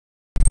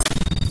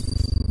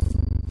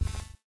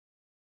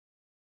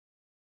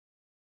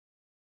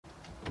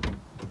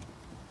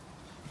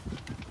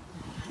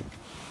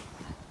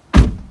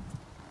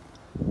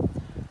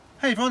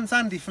Hey everyone, it's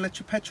Andy from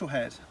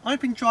electricpetrolhead.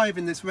 I've been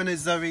driving this Renault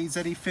Zoe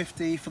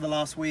ZE50 for the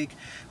last week.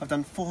 I've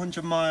done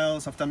 400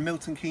 miles, I've done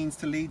Milton Keynes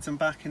to Leeds and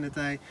back in a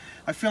day.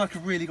 I feel like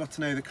I've really got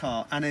to know the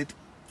car, and it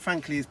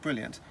frankly is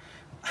brilliant.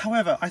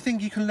 However, I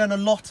think you can learn a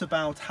lot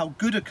about how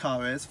good a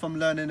car is from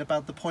learning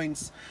about the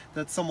points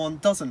that someone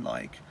doesn't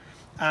like.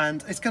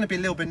 And it's going to be a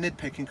little bit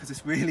nitpicking because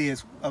this really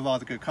is a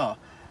rather good car.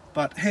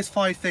 But here's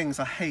 5 things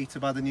I hate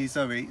about the new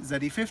Zoe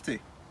ZE50.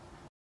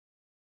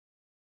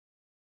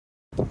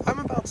 I'm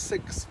about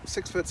 6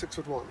 foot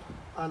 6'1",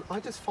 and I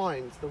just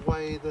find the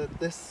way that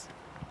this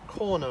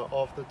corner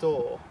of the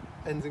door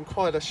ends in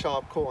quite a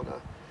sharp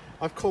corner.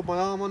 I've caught my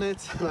arm on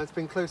it and I've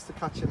been close to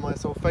catching my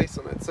sort of face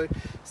on it. So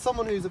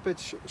someone who's a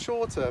bit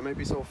shorter,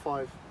 maybe sort of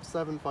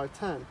 5'7",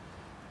 5'10",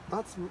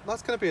 that's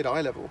going to be at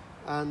eye level.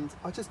 And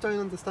I just don't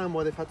understand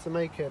why they've had to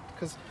make it,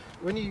 because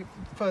when you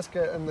first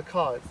get in the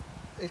car,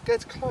 it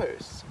gets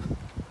close.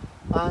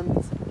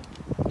 And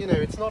you know,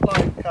 it's not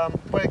like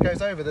where it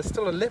goes over, there's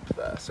still a lip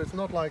there, so it's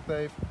not like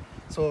they've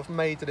sort of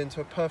made it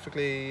into a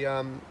perfectly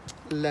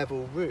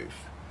level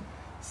roof.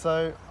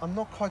 So I'm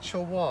not quite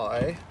sure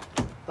why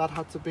that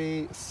had to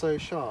be so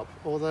sharp,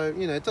 although,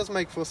 you know, it does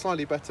make for a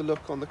slightly better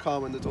look on the car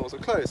when the doors are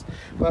closed.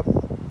 But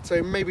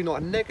so maybe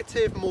not a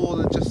negative, more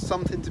than just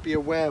something to be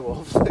aware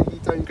of, so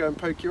you don't go and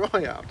poke your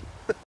eye out.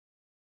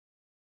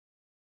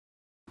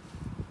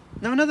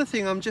 Now, another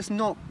thing I'm just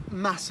not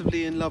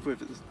massively in love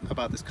with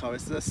about this car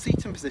is the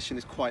seating position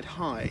is quite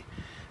high.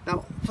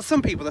 Now, for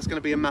some people that's going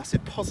to be a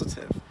massive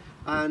positive,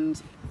 and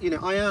you know,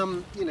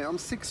 I'm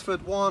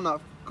 6'1",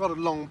 I've got a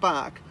long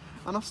back,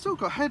 and I've still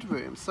got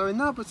headroom, so in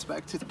that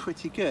respect it's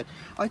pretty good.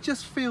 I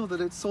just feel that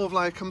it's sort of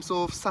like I'm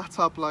sort of sat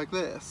up like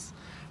this,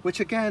 which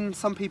again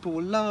some people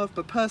will love,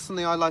 but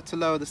personally I like to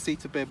lower the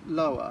seat a bit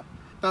lower.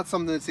 That's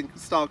something that's in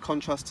stark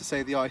contrast to,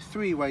 say, the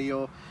i3, where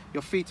your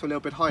feet are a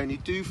little bit higher and you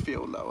do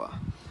feel lower.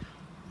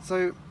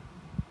 So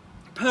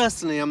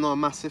personally I'm not a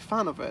massive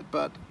fan of it,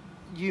 but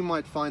you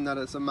might find that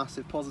as a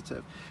massive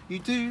positive. You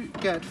do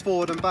get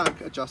forward and back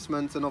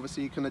adjustments, and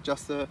obviously you can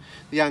adjust the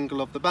angle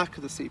of the back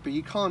of the seat, but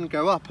you can't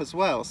go up as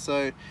well.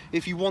 So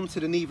if you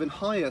wanted an even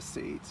higher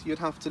seat, you'd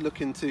have to look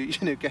into,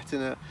 you know,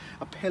 getting a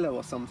pillow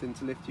or something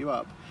to lift you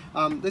up.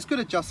 There's good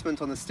adjustment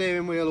on the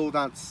steering wheel, all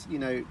that's, you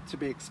know, to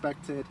be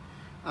expected.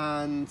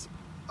 And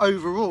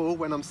overall,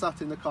 when I'm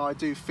sat in the car, I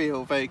do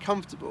feel very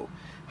comfortable.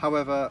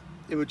 However,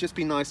 it would just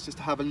be nice just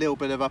to have a little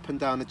bit of up and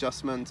down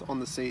adjustment on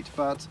the seat,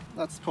 but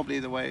that's probably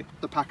the way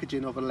the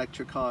packaging of an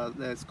electric car,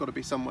 there's got to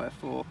be somewhere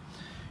for,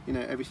 you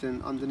know,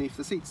 everything underneath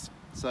the seats.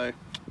 So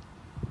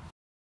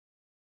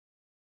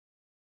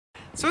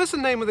as the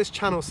name of this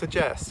channel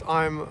suggests,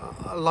 I'm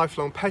a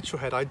lifelong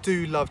petrolhead. I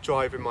do love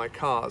driving my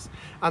cars,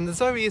 and the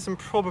Zoe isn't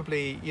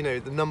probably, you know,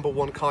 the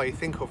 #1 car you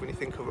think of when you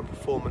think of a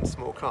performance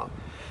small car.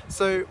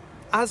 So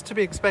as to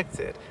be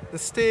expected, the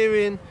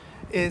steering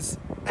is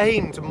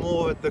aimed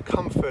more at the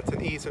comfort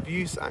and ease of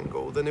use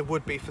angle than it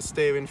would be for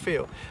steering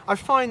feel. I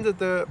find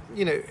that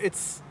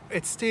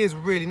it steers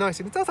really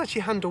nicely. It does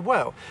actually handle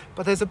well,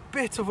 but there's a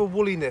bit of a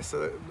woolliness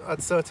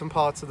at certain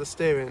parts of the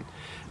steering,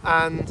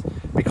 and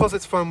because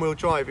it's front wheel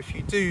drive, if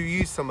you do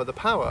use some of the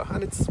power,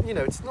 and it's, you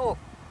know, it's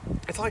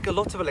like a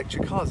lot of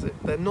electric cars,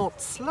 they're not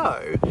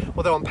slow,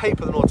 although on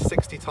paper the 0 to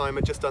 60 time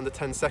at just under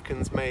 10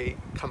 seconds may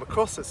come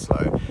across as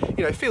slow.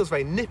 You know, it feels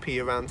very nippy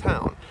around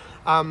town.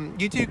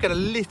 You do get a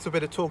little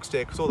bit of torque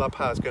steer because all that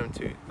power is going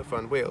to the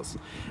front wheels.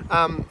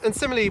 And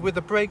similarly with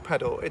the brake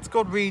pedal, it's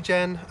got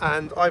regen,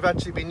 and I've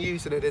actually been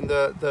using it in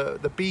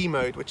the B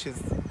mode, which is,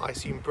 I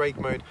assume, brake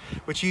mode,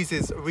 which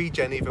uses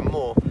regen even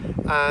more,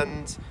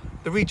 and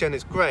the regen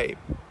is great.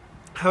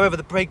 However,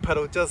 the brake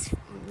pedal does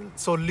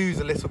sort of lose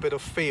a little bit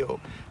of feel,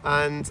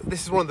 and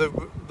this is one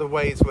of the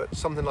ways which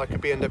something like a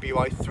BMW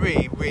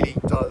i3 really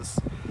does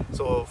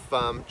sort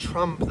of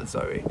trump the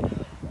Zoe.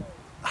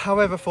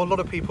 However, for a lot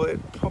of people it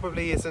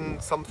probably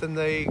isn't something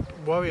they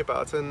worry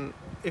about, and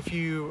if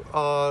you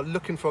are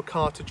looking for a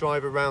car to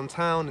drive around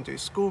town and do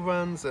school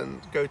runs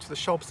and go to the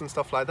shops and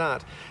stuff like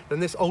that, then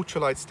this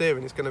ultralight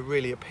steering is going to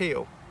really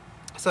appeal.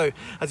 So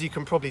as you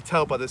can probably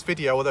tell by this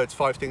video, although it's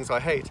 5 things I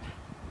hate,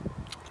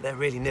 they're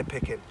really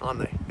nitpicking, aren't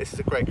they? This is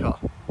a great car.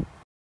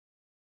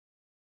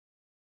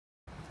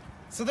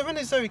 So the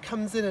Renault Zoe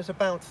comes in at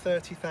about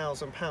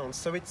 £30,000,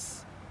 so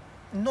it's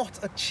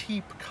not a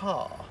cheap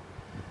car.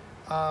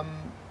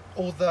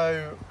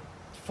 Although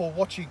for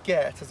what you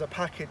get as a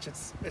package,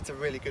 it's a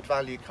really good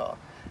value car.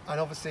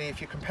 And obviously if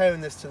you're comparing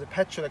this to the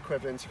petrol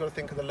equivalent, you've got to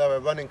think of the lower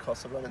running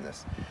costs of running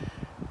this.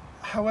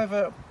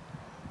 However,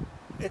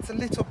 it's a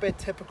little bit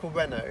typical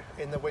Renault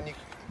in that when you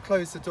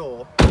close the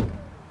door,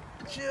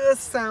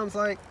 just sounds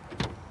a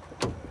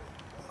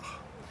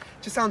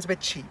bit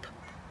cheap.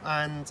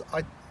 And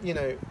you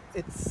know,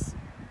 it's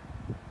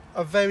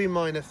a very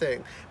minor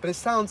thing, but it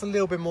sounds a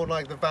little bit more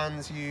like the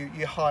vans you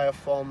hire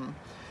from,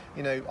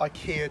 you know,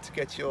 IKEA to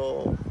get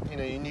your, you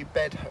know, your new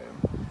bed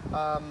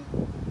home.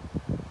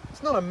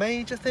 It's not a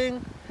major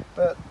thing,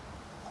 but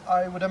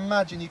I would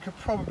imagine you could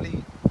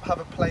probably have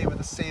a play with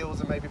the seals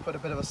and maybe put a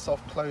bit of a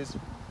soft close.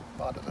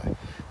 I don't know.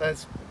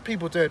 There's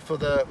people do it for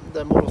the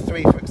Model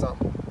 3, for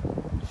example.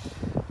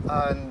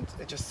 and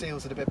it just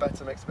seals it a bit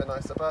better, makes it a bit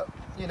nicer. But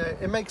you know,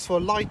 it makes for a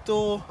light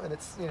door, and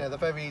it's, you know, they're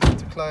very easy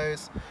to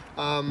close.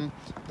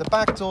 The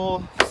back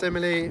door,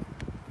 similarly,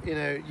 you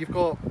know, you've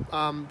got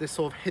this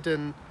sort of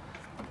hidden,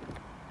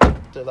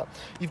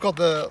 you've got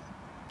the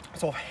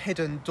sort of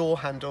hidden door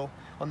handle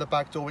on the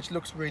back door, which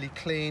looks really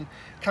clean.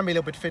 Can be a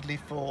little bit fiddly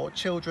for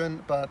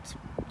children, but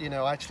you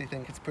know, I actually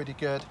think it's pretty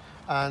good,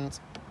 and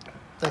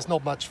there's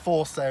not much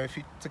force there if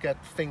you to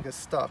get fingers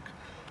stuck.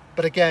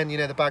 But again, you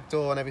know, the back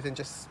door and everything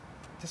just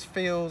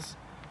feels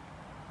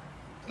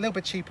a little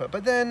bit cheaper.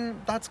 But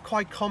then that's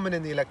quite common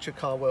in the electric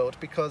car world,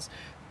 because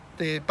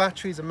the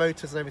batteries and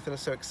motors and everything are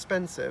so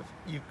expensive.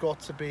 You've got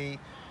to be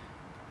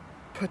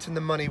putting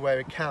the money where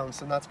it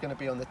counts, and that's going to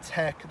be on the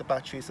tech, the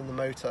batteries and the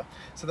motor.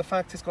 So the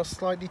fact it's got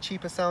slightly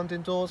cheaper sound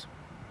indoors,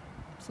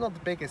 it's not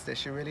the biggest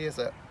issue really, is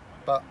it?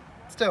 But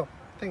still,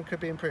 I think it could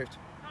be improved.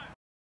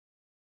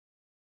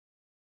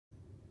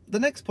 The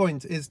next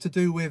point is to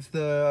do with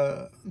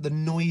the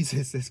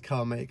noises this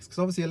car makes, because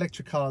obviously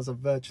electric cars are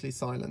virtually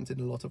silent in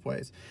a lot of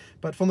ways.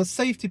 But from a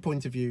safety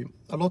point of view,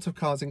 a lot of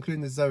cars,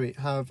 including the Zoe,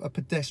 have a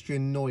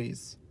pedestrian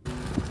noise.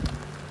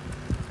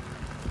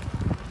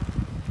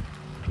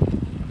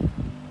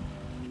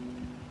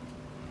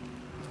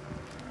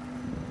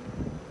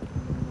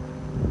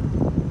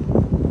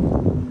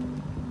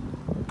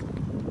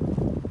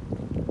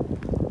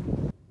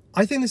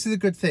 I think this is a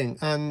good thing,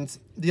 and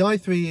the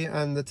i3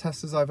 and the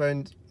Teslas I've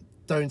owned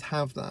don't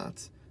have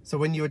that. So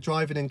when you're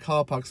driving in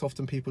car parks,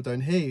 often people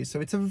don't hear you.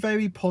 So it's a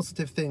very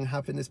positive thing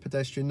having this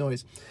pedestrian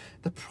noise.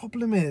 The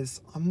problem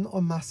is, I'm not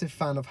a massive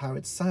fan of how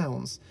it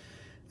sounds.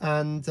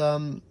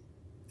 And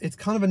it's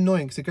kind of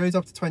annoying because it goes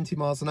up to 20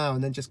 miles an hour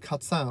and then just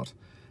cuts out.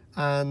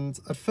 And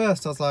at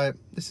first I was like,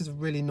 this is a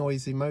really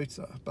noisy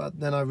motor. But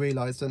then I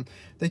realized, and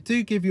they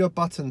do give you a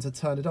button to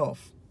turn it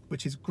off,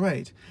 which is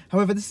great.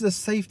 However, this is a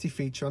safety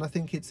feature, and I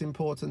think it's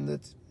important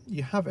that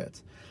you have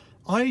it.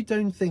 I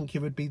don't think it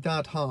would be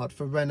that hard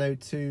for Renault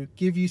to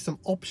give you some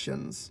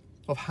options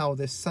of how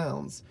this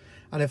sounds.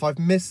 And if I've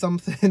missed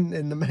something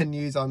in the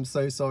menus, I'm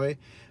so sorry.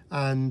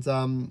 And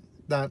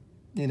that,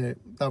 you know,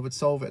 that would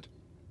solve it.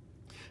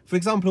 For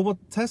example, what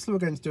Tesla are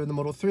going to do in the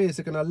Model 3 is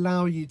they're going to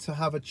allow you to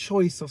have a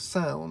choice of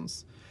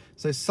sounds.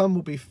 So some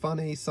will be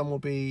funny, some will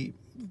be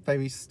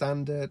very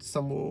standard,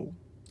 some will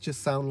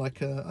just sound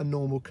like a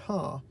normal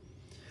car.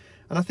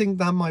 And I think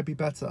that might be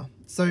better.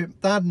 So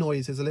that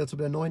noise is a little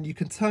bit annoying. You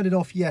can turn it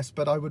off, yes,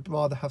 but I would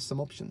rather have some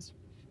options.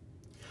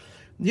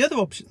 The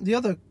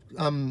other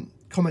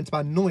comment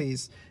about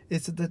noise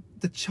is that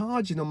the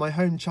charging on my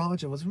home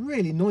charger was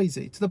really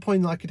noisy, to the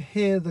point that I could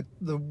hear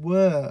the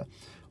whir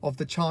of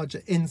the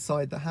charger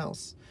inside the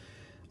house.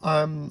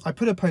 I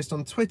put a post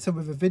on Twitter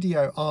with a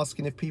video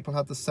asking if people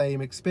had the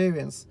same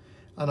experience,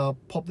 and I'll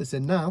pop this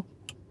in now.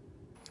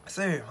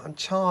 So I'm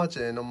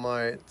charging on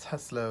my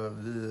Tesla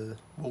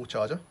wall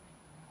charger.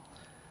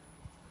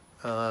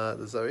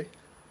 The Zoe.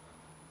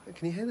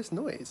 Can you hear this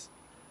noise?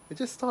 It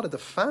just started the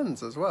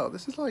fans as well.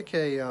 This is like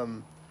a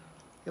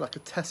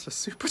Tesla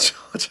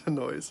supercharger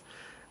noise.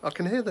 I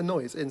can hear the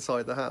noise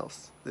inside the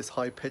house, this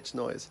high-pitched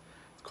noise.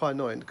 It's quite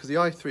annoying because the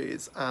i3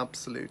 is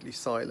absolutely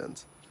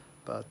silent,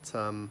 but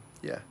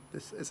yeah,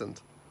 this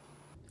isn't.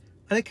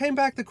 And it came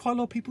back that quite a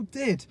lot of people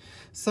did.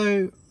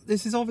 So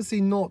this is obviously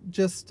not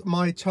just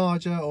my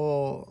charger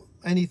or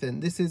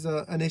anything. This is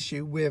an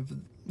issue with,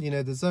 you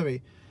know, the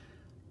Zoe.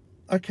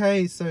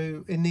 Okay,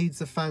 so it needs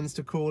the fans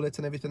to cool it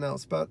and everything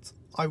else, but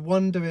I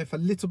wonder if a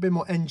little bit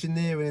more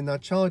engineering in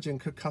that charging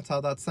could cut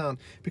out that sound.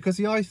 Because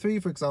the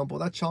i3, for example,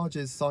 that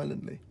charges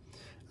silently.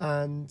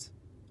 And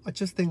I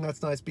just think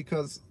that's nice,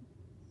 because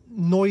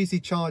noisy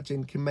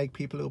charging can make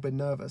people a little bit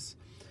nervous.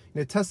 You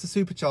know, Tesla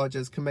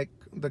superchargers can make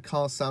the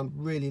car sound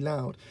really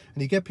loud,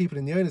 and you get people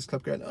in the owners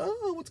club going,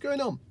 oh, what's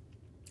going on?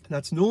 And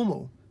that's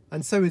normal,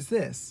 and so is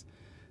this.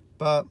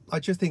 But I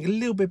just think a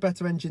little bit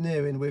better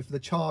engineering with the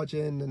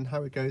charging and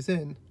how it goes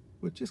in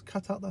would just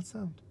cut out that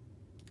sound.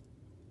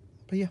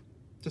 But yeah,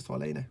 just thought I'd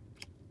let you know.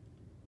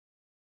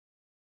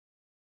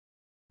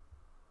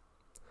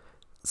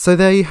 So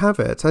there you have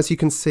it. As you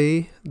can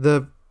see,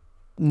 the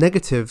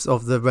negatives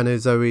of the Renault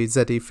Zoe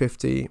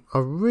ZE50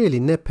 are really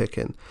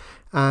nitpicking.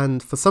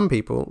 And for some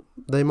people,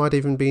 they might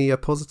even be a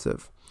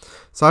positive.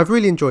 So I've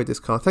really enjoyed this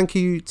car. Thank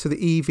you to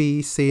the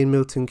EVC in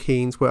Milton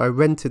Keynes, where I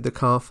rented the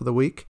car for the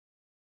week.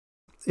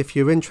 If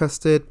you're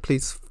interested,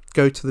 please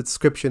go to the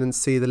description and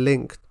see the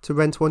link to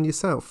rent one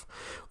yourself.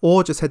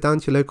 Or just head down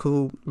to your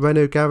local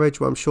Renault garage,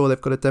 where I'm sure they've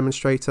got a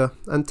demonstrator,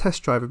 and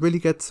test drive it. Really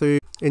get to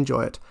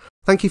enjoy it.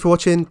 Thank you for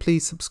watching.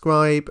 Please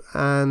subscribe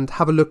and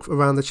have a look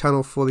around the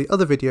channel for the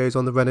other videos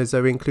on the Renault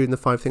Zoe, including the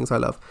 5 things I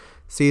love.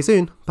 See you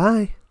soon.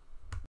 Bye.